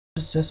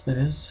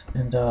Cespedes,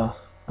 and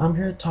I'm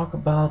here to talk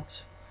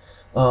about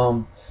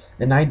um,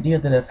 an idea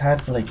that I've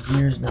had for like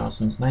years now,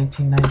 since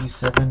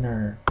 1997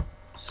 or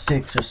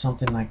 6 or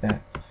something like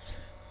that.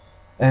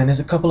 And there's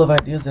a couple of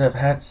ideas that I've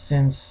had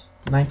since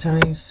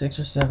 1996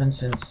 or 7,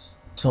 since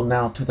till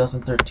now,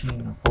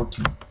 2013 or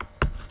 14.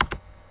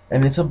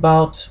 And it's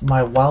about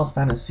my wild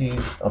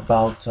fantasies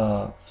about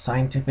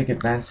scientific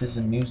advances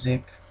in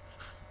music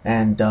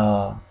and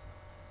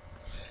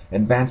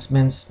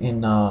advancements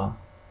in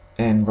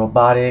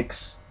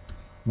robotics,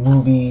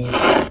 movies,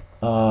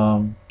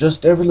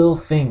 just every little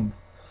thing.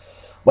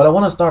 What I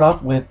want to start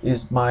off with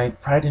is my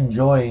pride and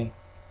joy,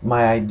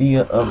 my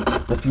idea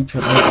of the future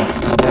of music,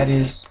 and that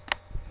is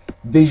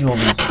visual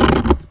music.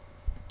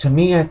 To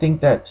me, I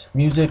think that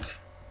music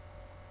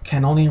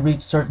can only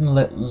reach certain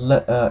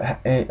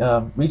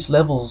reach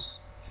levels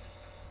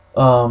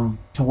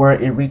to where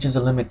it reaches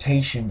a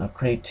limitation of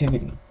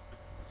creativity.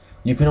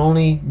 You can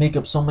only make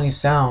up so many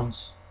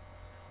sounds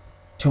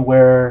to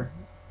where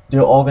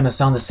they're all gonna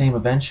sound the same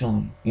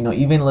eventually. You know,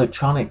 even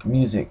electronic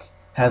music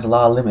has a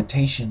lot of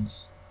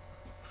limitations,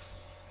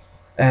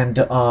 and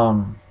a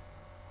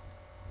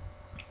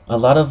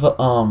lot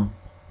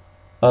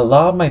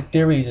of my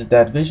theories is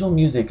that visual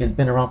music has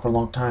been around for a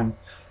long time.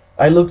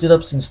 I looked it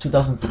up since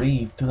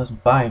 2003,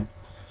 2005.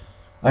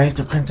 I used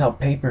to print out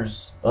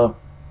papers of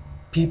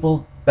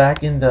people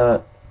back in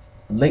the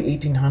late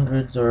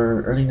 1800s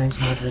or early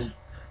 1900s.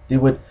 They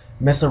would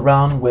mess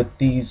around with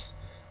these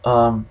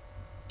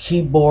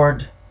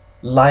keyboard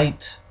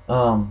light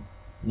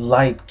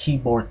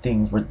keyboard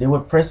things where they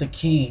would press a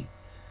key,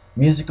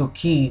 musical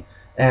key,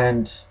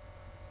 and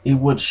it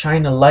would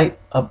shine a light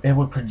up. It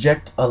would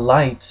project a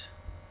light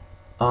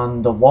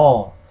on the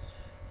wall,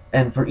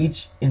 and for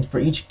each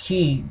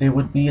key there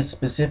would be a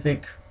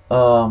specific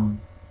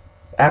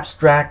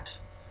abstract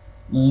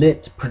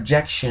lit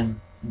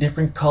projection,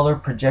 different color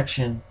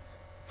projection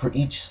for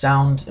each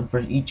sound and for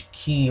each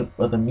key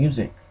of the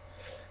music.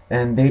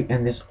 And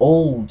this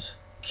old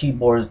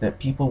keyboards that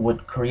people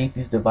would create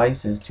these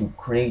devices to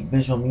create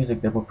visual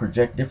music that would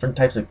project different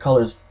types of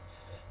colors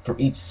for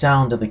each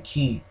sound of the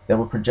key that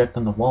would project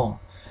on the wall.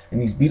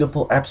 And these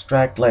beautiful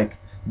abstract, like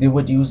they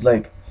would use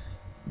like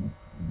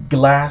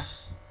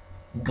glass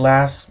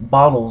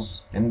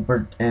bottles and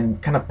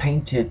kind of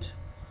paint it,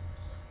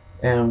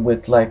 and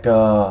with like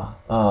a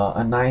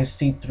nice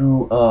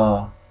see-through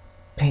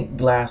paint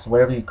glass,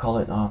 whatever you call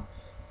it,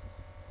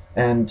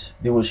 and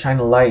they would shine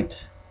a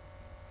light,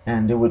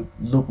 and it would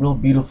look real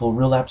beautiful,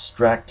 real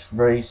abstract,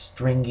 very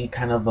stringy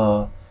kind of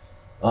a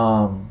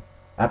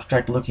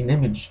abstract looking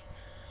image.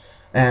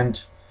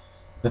 And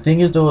the thing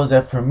is though is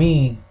that for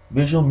me,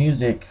 visual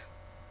music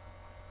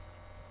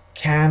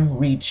can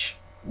reach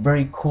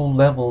very cool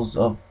levels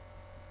of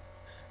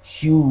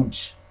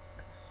huge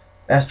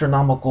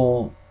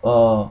astronomical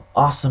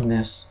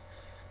awesomeness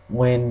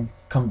when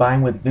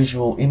combined with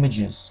visual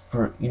images.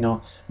 For, you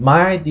know,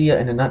 my idea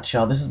in a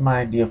nutshell, this is my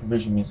idea for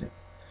visual music.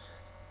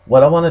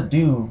 What I want to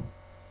do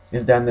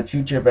is that in the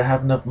future, if I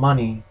have enough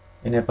money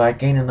and if I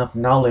gain enough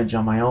knowledge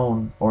on my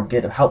own or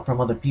get help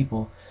from other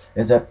people,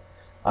 is that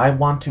I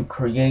want to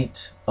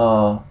create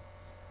a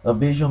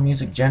visual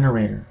music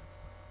generator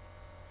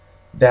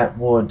that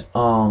would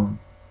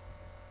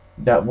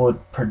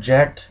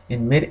project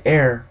in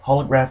mid-air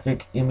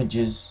holographic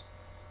images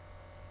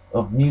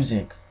of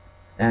music,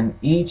 and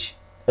each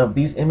of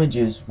these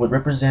images would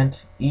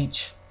represent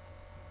each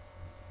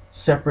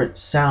separate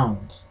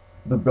sound,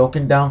 be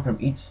broken down from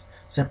each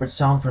separate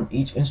sound from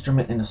each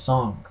instrument in a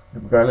song,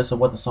 regardless of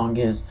what the song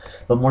is.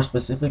 But more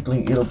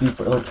specifically, it'll be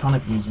for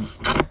electronic music,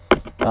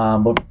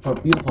 but for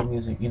beautiful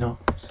music, you know.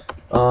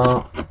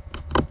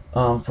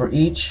 For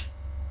each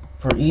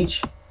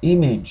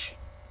image,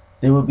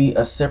 there would be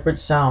a separate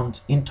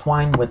sound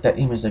entwined with that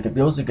image. Like if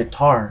there was a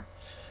guitar,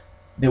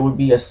 there would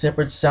be a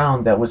separate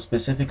sound that would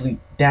specifically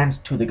dance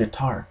to the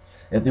guitar.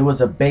 If there was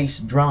a bass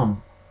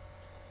drum,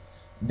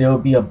 there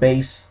would be a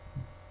bass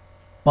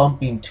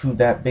bumping to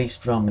that bass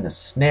drum. And a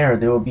snare,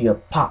 there would be a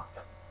pop,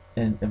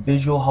 and a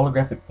visual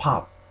holographic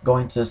pop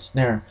going to the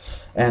snare.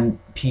 And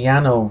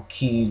piano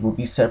keys will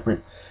be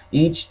separate.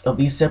 Each of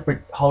these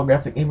separate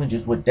holographic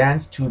images would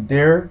dance to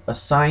their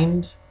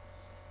assigned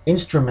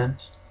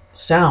instrument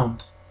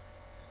sound,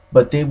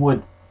 but they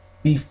would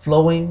be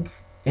flowing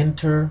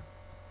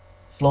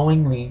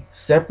flowingly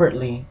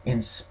separately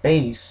in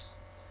space,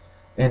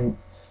 and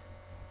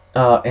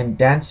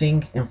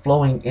dancing and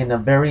flowing in a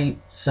very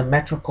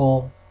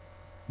symmetrical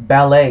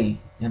ballet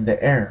in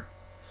the air,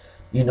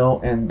 you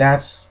know. And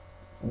that's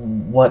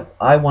what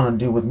I want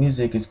to do with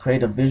music, is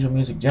create a visual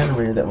music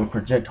generator that would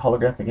project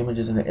holographic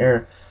images in the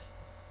air.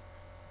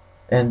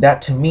 And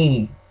that to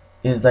me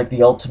is like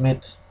the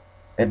ultimate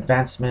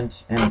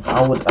advancement, and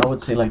I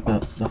would say like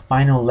the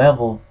final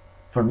level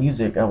for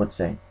music. I would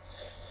say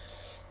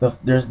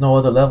there's no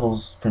other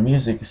levels for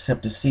music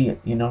except to see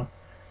it, you know.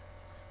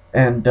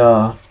 And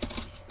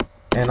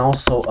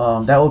also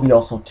that will be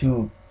also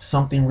too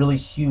something really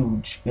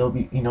huge. It'll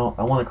be, you know,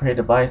 I want to create a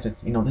device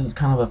that's, you know, this is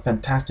kind of a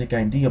fantastic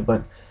idea,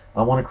 but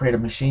I want to create a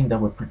machine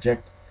that would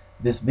project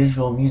this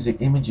visual music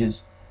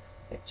images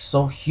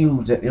so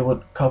huge that it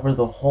would cover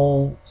the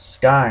whole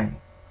sky,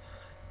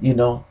 you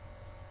know,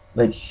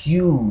 like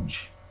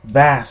huge,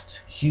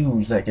 vast,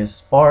 huge, like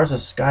as far as the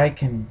sky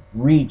can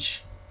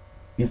reach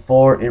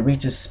before it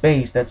reaches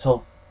space. That's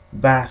how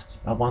vast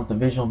I want the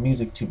visual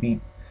music to be,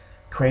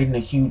 creating a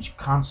huge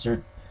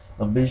concert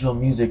of visual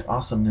music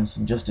awesomeness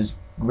and just as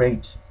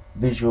great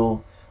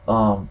visual,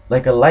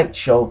 like a light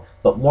show,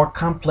 but more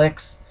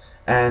complex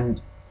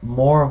and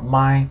more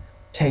my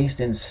taste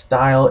and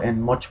style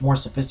and much more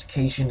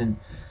sophistication and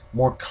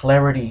more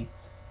clarity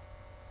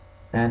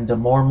and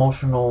more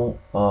emotional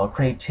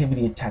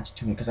creativity attached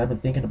to it, because I've been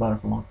thinking about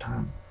it for a long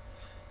time.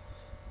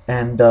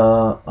 And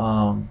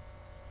all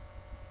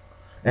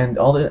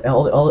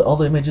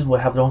the images will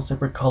have their own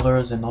separate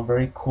colors and all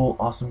very cool,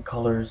 awesome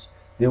colors.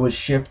 They would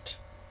shift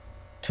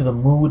to the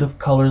mood of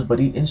colors, but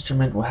each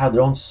instrument will have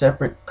their own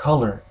separate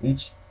color.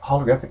 Each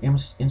holographic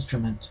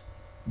instrument,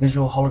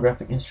 visual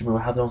holographic instrument,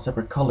 will have their own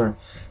separate color,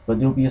 but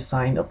they'll be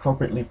assigned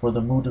appropriately for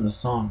the mood of the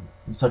song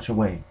in such a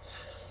way.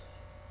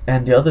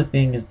 And the other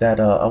thing is that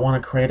I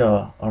want to create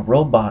a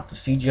robot, a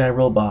CGI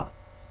robot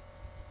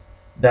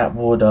that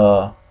would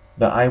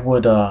that I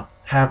would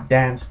have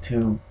dance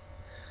to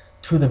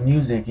the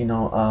music.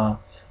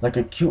 Like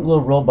a cute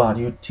little robot.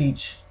 You would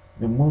teach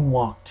the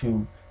moonwalk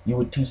to. You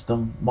would teach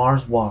them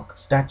Mars walk,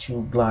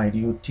 statue glide.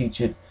 You would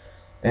teach it,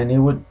 and it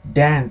would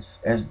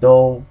dance as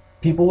though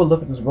people would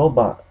look at this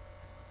robot.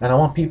 And I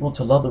want people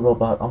to love the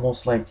robot,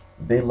 almost like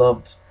they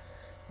loved,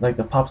 like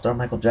the pop star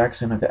Michael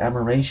Jackson, like the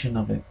admiration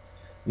of it,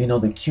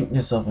 the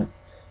cuteness of it.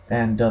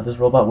 And this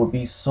robot would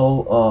be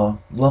so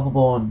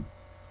lovable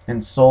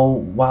and so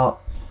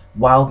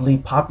wildly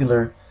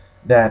popular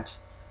that,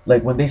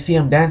 like, when they see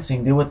him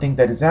dancing, they would think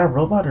that, is that a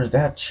robot or is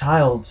that a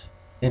child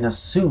in a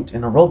suit,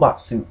 in a robot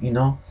suit?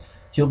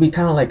 He'll be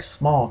kind of like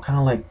small, kind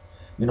of like,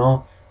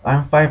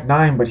 I'm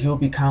 5'9", but he'll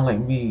be kind of like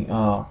me,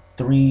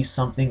 3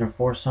 something or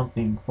 4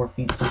 something, 4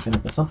 feet something,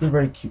 but something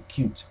very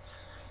cute.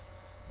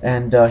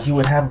 And he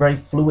would have very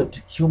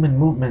fluid human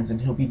movements, and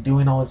he'll be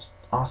doing all this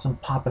awesome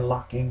pop and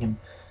locking and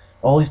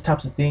all these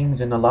types of things,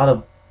 and a lot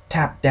of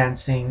tap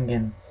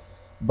dancing,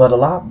 but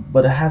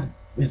it has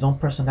his own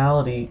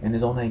personality and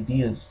his own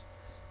ideas,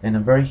 and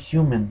a very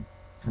human,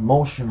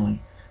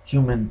 emotionally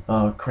human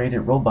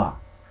created robot.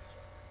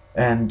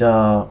 And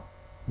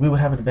we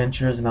would have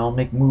adventures, and I'll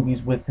make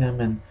movies with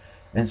him,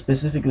 and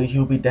specifically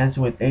he'll be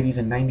dancing with 80s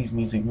and 90s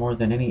music more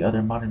than any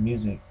other modern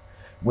music.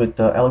 With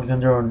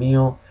Alexander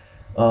O'Neal,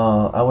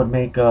 I would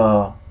make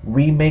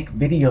remake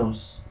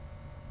videos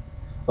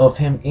of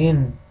him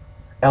in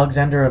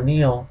Alexander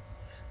O'Neal.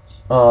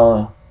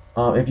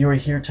 If you were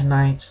here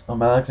tonight,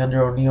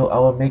 Alexander O'Neal, I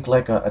would make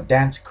like a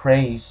dance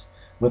craze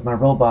with my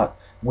robot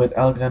with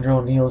Alexander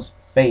O'Neal's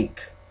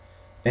fake,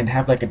 and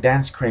have like a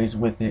dance craze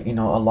with it,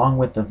 along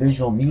with the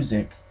visual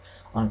music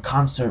on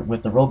concert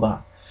with the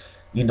robot,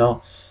 and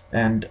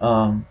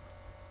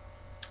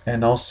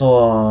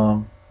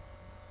also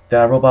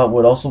that robot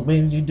would also,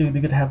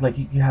 we could have, like,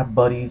 you could have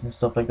buddies and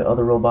stuff like the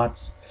other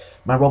robots.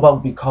 My robot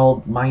would be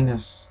called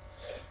Minus,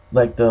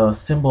 like the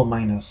symbol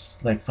minus,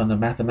 like from the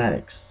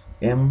mathematics,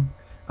 MINUS.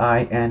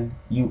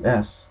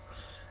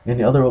 And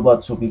the other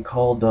robots will be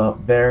called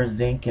Ver,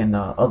 Zinc, and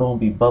other one will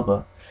be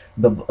Bubba.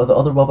 The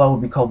other robot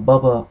would be called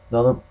Bubba.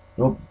 It'll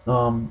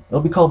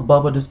be called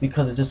Bubba just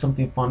because it's just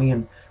something funny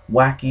and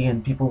wacky,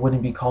 and people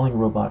wouldn't be calling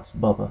robots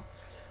Bubba.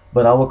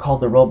 But I would call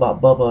the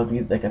robot Bubba.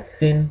 It'd be like a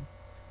thin,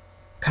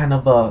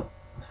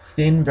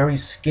 very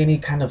skinny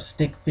kind of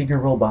stick figure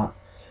robot.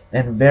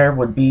 And Ver,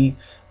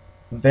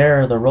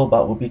 the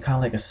robot, would be kind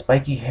of like a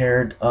spiky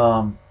haired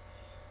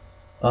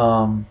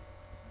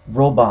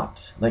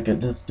robot, like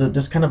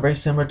just kind of very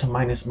similar to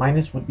Minus.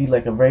 Minus would be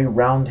like a very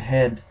round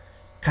head,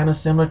 kind of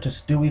similar to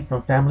Stewie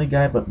from Family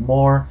Guy, but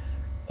more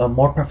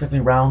perfectly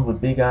round with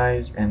big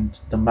eyes,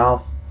 and the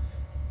mouth,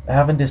 I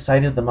haven't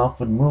decided the mouth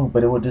would move,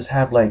 but it would just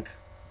have like,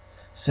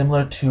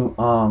 similar to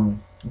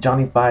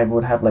Johnny Five,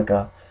 would have like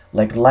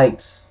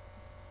lights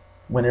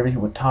whenever he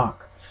would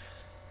talk,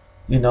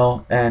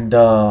 and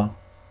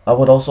I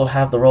would also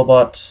have the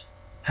robot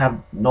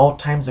have all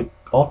types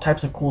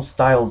of cool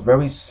styles,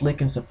 very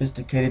slick and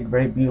sophisticated,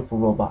 very beautiful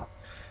robot.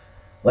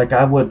 Like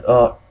I would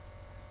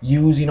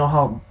use,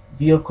 how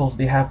vehicles,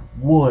 they have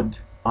wood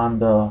on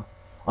the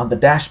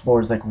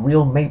dashboards, like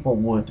real maple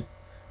wood.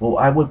 Well,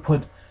 I would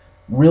put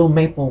real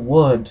maple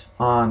wood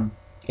on,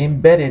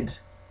 embedded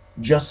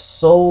just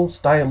so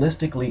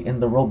stylistically in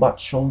the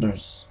robot's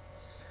shoulders.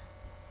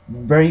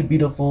 Very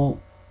beautiful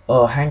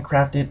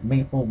handcrafted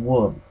maple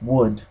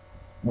wood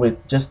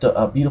with just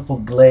a beautiful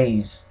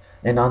glaze,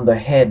 and on the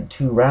head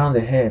too, round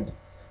the head,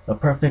 a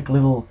perfect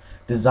little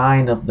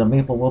design of the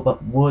maple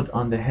wood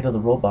on the head of the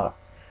robot.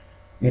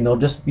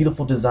 Just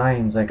beautiful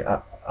designs. Like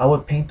I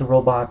would paint the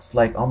robots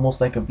like almost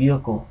like a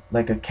vehicle,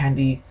 like a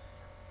candy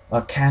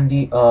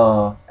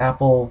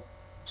apple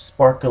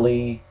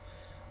sparkly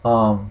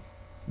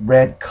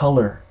red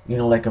color,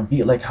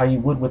 like how you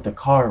would with the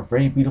car.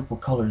 Very beautiful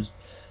colors.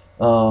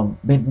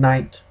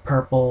 Midnight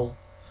purple,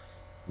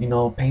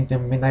 paint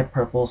them midnight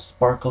purple,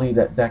 sparkly,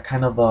 that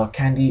kind of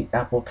candy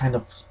apple kind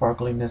of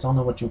sparkliness. I don't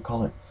know what you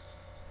call it,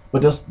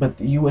 but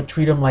you would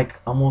treat them like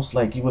almost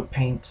like you would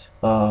paint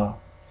a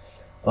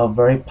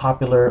very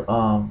popular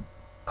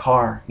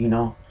car.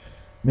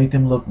 Make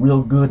them look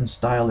real good and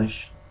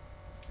stylish,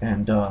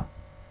 and not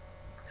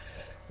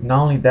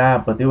only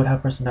that, but they would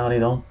have personality.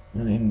 Don't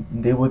and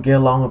they would get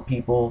along with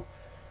people.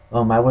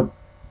 I would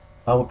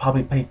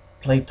probably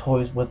play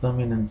toys with them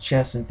and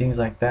chess and things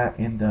like that,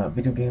 and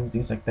video games,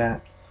 things like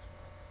that.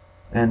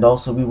 And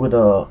also we would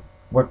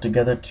work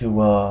together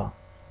to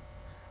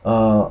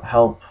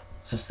help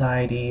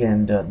society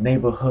and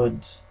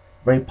neighborhoods,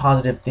 very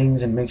positive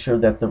things, and make sure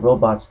that the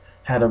robots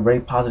had a very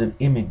positive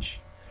image,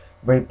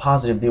 very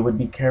positive. They would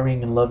be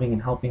caring and loving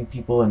and helping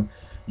people, and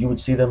you would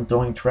see them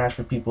throwing trash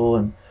for people,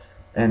 and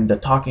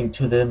talking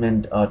to them,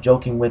 and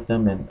joking with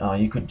them, and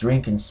you could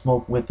drink and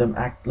smoke with them,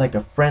 act like a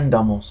friend,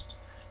 almost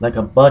like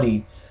a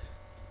buddy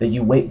that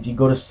you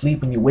go to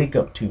sleep and you wake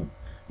up to.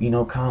 Kind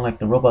of like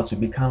the robots would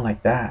be kind of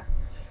like that.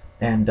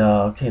 And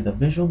okay, the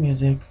visual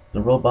music,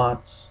 the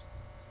robots,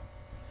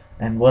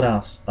 and what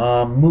else?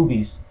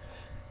 Movies.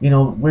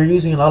 We're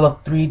using a lot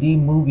of 3D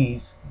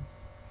movies,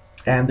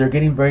 and they're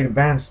getting very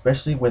advanced,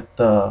 especially with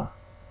the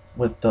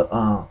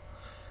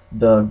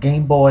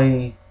Game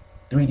Boy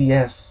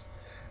 3DS.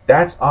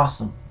 That's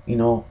awesome.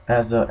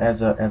 As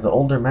a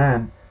older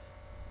man,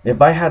 if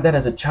I had that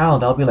as a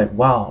child, I'll be like,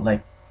 wow,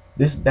 like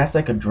that's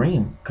like a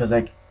dream, cause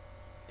like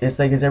it's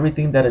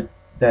everything that a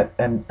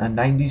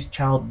 90s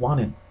child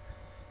wanted,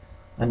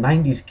 a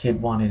 90s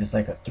kid wanted. It's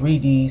like a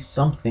 3D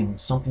something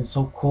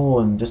so cool,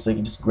 and just like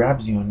it just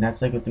grabs you, and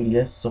that's like a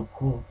 3DS. So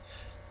cool.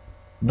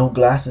 No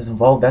glasses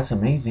involved. That's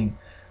amazing.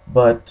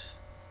 But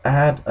I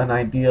had an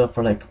idea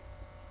for like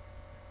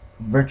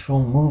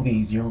virtual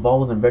movies. You're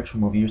involved in a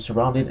virtual movie. You're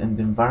surrounded in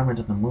the environment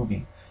of the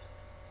movie.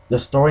 The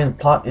story and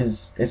plot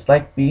it's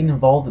like being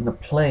involved in the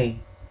play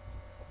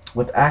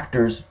with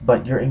actors,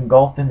 but you're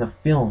engulfed in the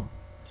film.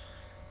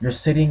 You're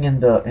sitting in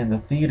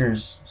the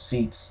theater's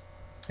seats,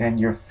 and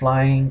you're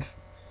flying,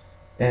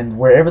 and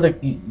wherever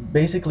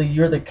basically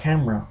you're the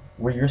camera.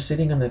 Where you're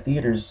sitting in the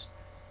theaters,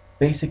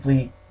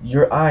 basically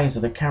your eyes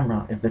are the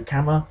camera. If the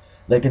camera,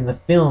 like in the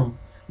film,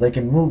 like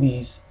in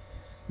movies,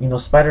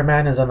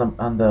 Spider-Man is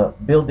on the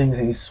buildings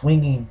and he's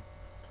swinging,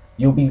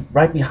 you'll be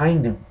right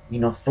behind him,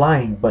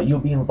 flying, but you'll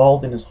be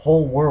involved in his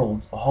whole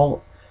world, a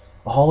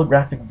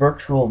holographic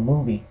virtual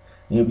movie.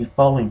 You'll be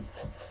following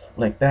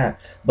like that.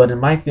 But in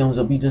my films,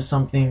 it'll be just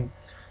something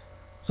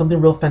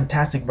real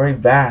fantastic, very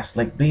vast,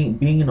 like being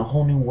in a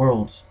whole new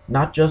world.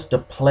 Not just a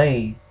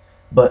play,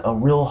 but a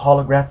real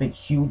holographic,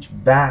 huge,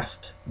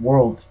 vast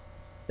world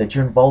that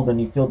you're involved in.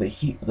 You feel the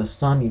heat of the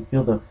sun, you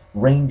feel the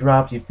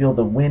raindrops, you feel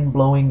the wind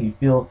blowing, you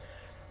feel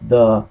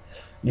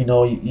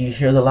you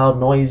hear the loud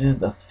noises,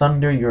 the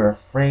thunder. You're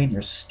afraid,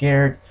 you're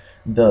scared.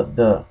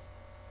 The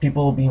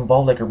people will be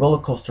involved like a roller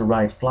coaster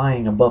ride,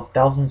 flying above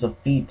thousands of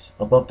feet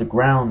above the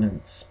ground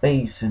and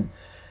space, and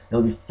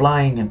they'll be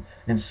flying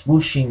and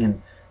swooshing,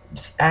 and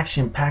just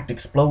action-packed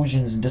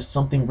explosions, and just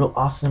something real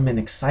awesome and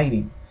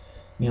exciting.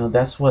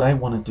 That's what I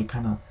wanted to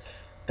kind of.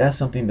 That's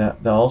something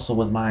that also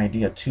was my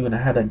idea too, and I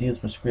had ideas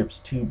for scripts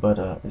too. But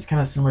it's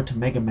kind of similar to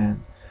Mega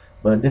Man,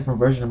 but a different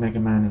version of Mega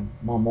Man, and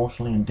more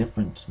emotionally and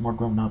different, more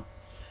grown up.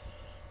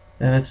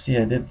 And let's see,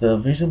 I did the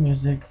visual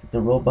music,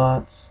 the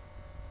robots,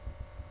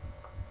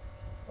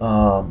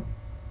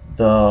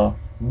 the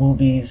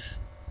movies,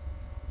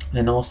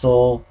 and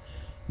also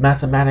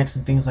mathematics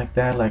and things like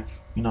that. Like,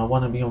 I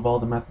want to be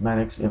involved in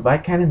mathematics. If I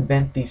can't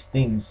invent these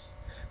things,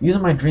 these are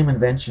my dream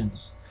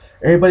inventions.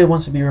 Everybody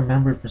wants to be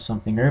remembered for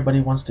something.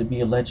 Everybody wants to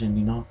be a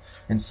legend,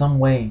 in some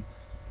way.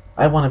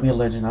 I want to be a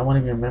legend. I want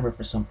to be remembered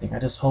for something. I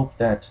just hope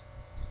that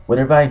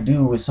whatever I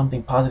do is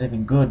something positive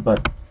and good,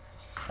 but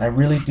I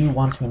really do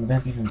want to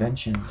invent these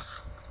inventions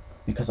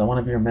because I want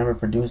to be remembered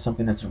for doing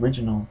something that's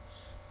original.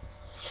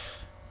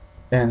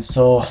 And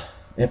so,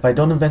 if I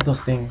don't invent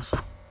those things,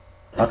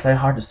 I'll try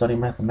hard to study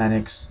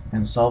mathematics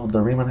and solve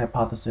the Riemann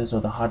hypothesis or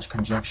the Hodge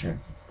conjecture.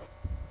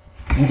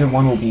 Either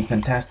one will be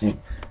fantastic.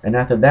 And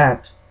after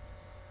that,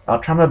 I'll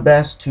try my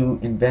best to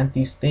invent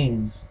these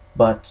things,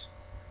 but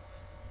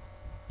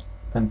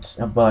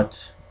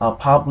I'll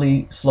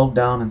probably slow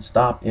down and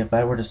stop if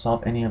I were to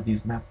solve any of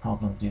these math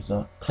problems, these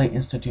Clay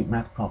Institute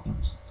math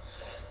problems.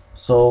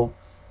 So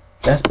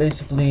that's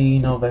basically,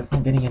 if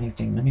I'm getting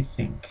anything. Let me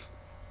think.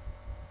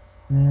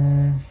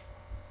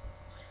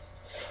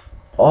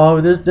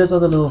 Oh, there's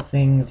other little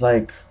things,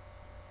 like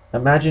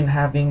imagine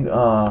having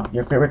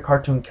your favorite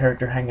cartoon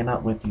character hanging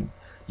out with you.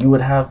 You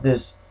would have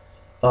this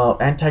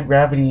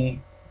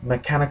anti-gravity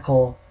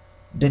mechanical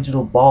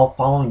digital ball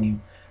following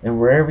you, and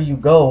wherever you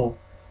go,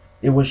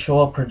 it would show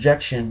a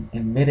projection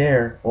in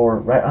midair or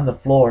right on the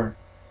floor.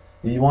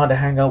 If you wanted to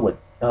hang out with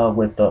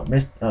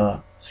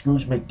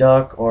Scrooge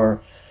McDuck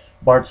or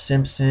Bart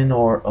Simpson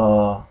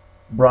or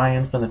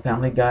Brian from the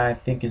Family Guy, I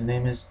think his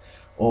name is,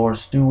 or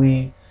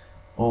Stewie,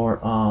 or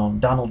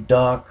Donald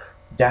Duck,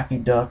 Daffy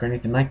Duck, or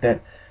anything like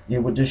that, it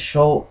would just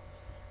show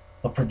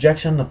a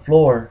projection on the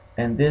floor,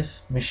 and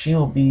this machine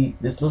will be,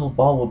 this little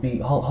ball will be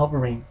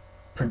hovering,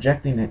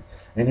 projecting it,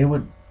 and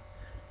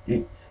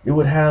it, it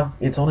would have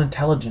its own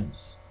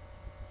intelligence.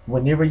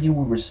 Whenever you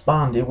would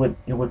respond, it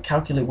would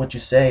calculate what you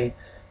say,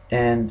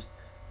 and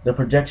the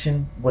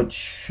projection would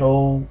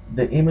show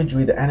the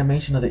imagery, the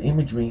animation of the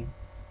imagery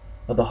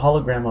of the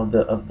hologram of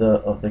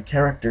the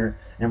character,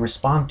 and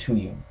respond to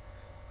you,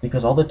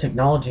 because all the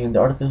technology and the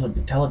artificial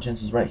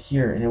intelligence is right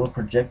here, and it will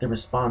project the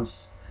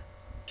response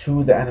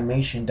to the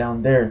animation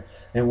down there.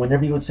 And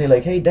whenever you would say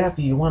like, hey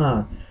Daffy, you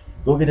wanna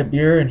go get a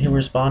beer, and he would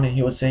respond and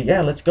he would say,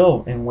 yeah, let's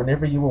go. And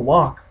whenever you would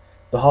walk,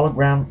 the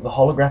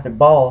holographic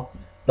ball,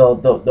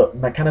 the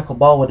mechanical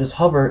ball would just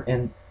hover,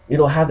 and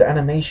it'll have the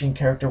animation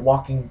character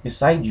walking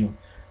beside you,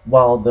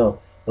 while the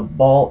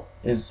ball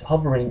is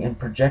hovering and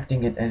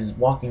projecting it as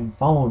walking,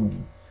 following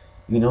you.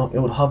 You know, it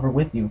would hover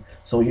with you.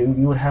 So you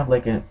would have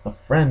like a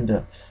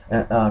friend,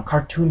 a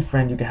cartoon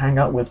friend you can hang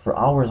out with for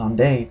hours on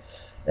day.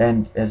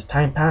 And as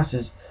time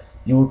passes,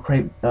 you would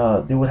create,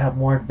 they would have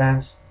more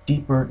advanced,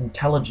 deeper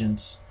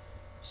intelligence.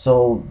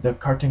 So the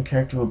cartoon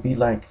character would be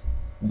like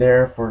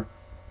there for,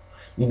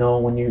 you know,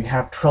 when you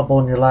have trouble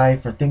in your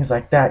life or things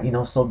like that, you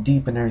know, so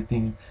deep and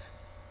everything.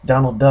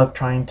 Donald Duck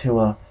trying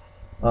to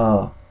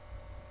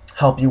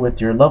help you with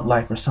your love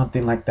life or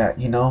something like that,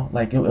 you know,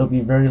 like it'll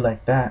be very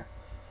like that.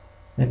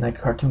 And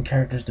like cartoon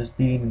characters just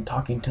being and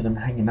talking to them,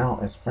 hanging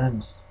out as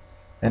friends.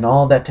 And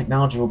all that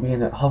technology will be in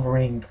that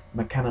hovering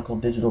mechanical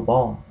digital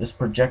ball, just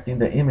projecting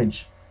the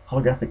image,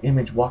 holographic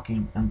image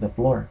walking on the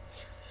floor,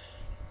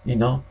 you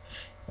know,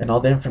 and all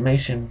the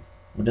information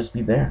will just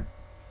be there.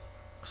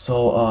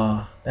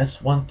 So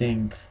that's one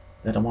thing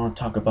that I want to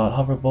talk about.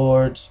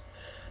 Hoverboards,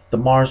 the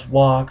Mars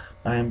walk,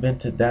 I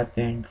invented that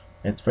thing.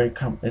 It's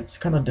it's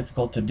kind of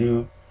difficult to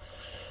do.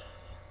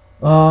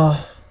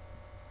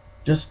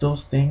 Just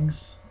those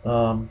things.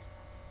 I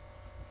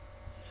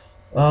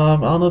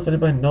don't know if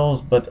anybody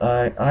knows, but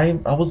I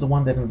was the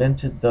one that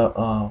invented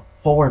the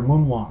forward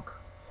moonwalk.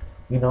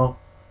 You know,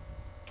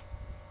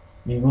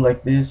 you go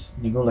like this,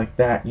 you go like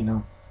that. You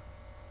know,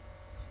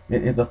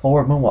 the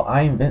forward moonwalk.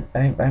 I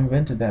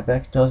invented that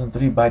back in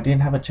 2003, but I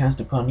didn't have a chance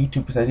to put on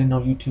YouTube because I didn't know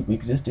YouTube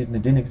existed, and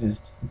it didn't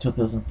exist until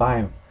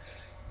 2005.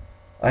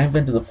 I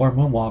invented the forward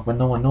moonwalk, but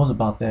no one knows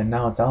about that.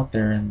 Now it's out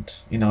there, and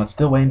you know it's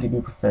still waiting to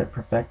be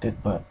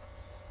perfected. But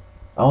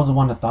I was the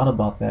one that thought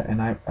about that, and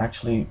I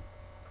actually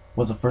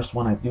was the first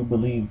one. I do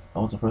believe I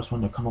was the first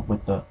one to come up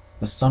with the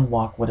sun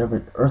walk,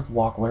 whatever, earth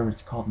walk, whatever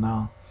it's called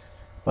now.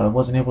 But I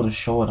wasn't able to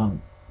show it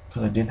on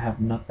because I didn't have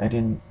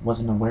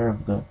wasn't aware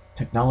of the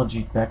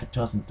technology back in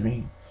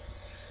 2003.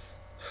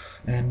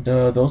 And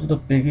those are the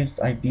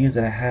biggest ideas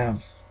that I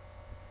have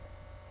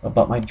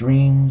about my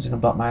dreams and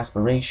about my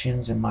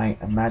aspirations and my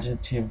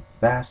imaginative,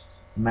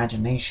 vast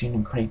imagination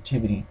and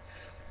creativity,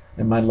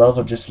 and my love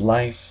of just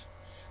life,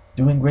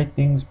 doing great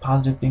things,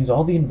 positive things.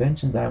 All the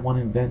inventions that I want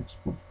to invent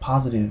were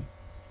positive.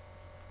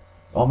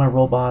 All my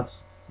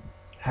robots,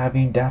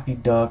 having Daffy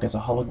Duck as a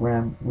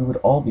hologram, we would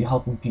all be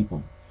helping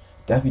people.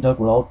 Daffy Duck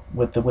would all,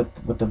 with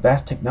the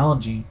vast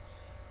technology,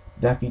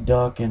 Daffy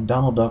Duck and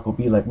Donald Duck will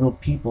be like real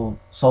people,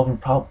 solving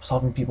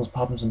people's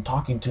problems and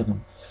talking to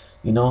them.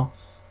 You know,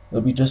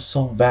 it'll be just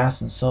so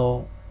vast and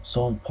so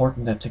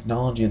important, that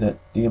technology, that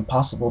the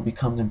impossible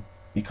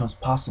becomes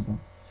possible.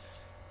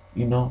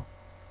 You know,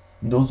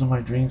 and those are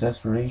my dreams,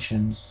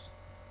 aspirations,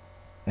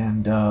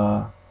 and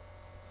I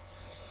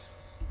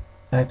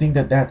think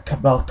that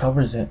about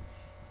covers it.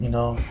 You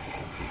know,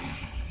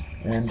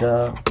 and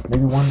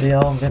maybe one day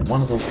I'll invent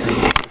one of those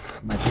things.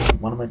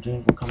 One of my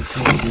dreams will come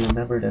true and be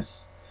remembered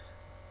as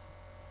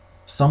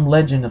some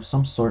legend of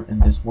some sort in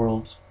this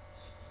world,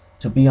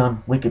 to be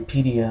on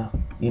Wikipedia,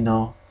 you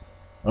know,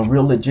 a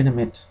real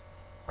legitimate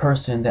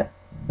person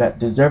that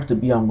deserves to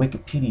be on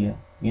Wikipedia,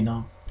 you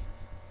know.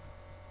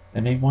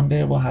 And maybe one day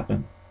it will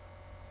happen.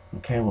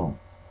 Okay, well,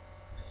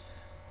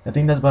 I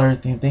think that's about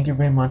everything. Thank you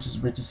very much. This is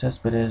Richard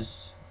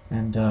Cespedes,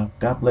 and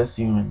God bless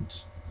you, and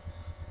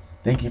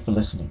thank you for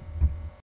listening.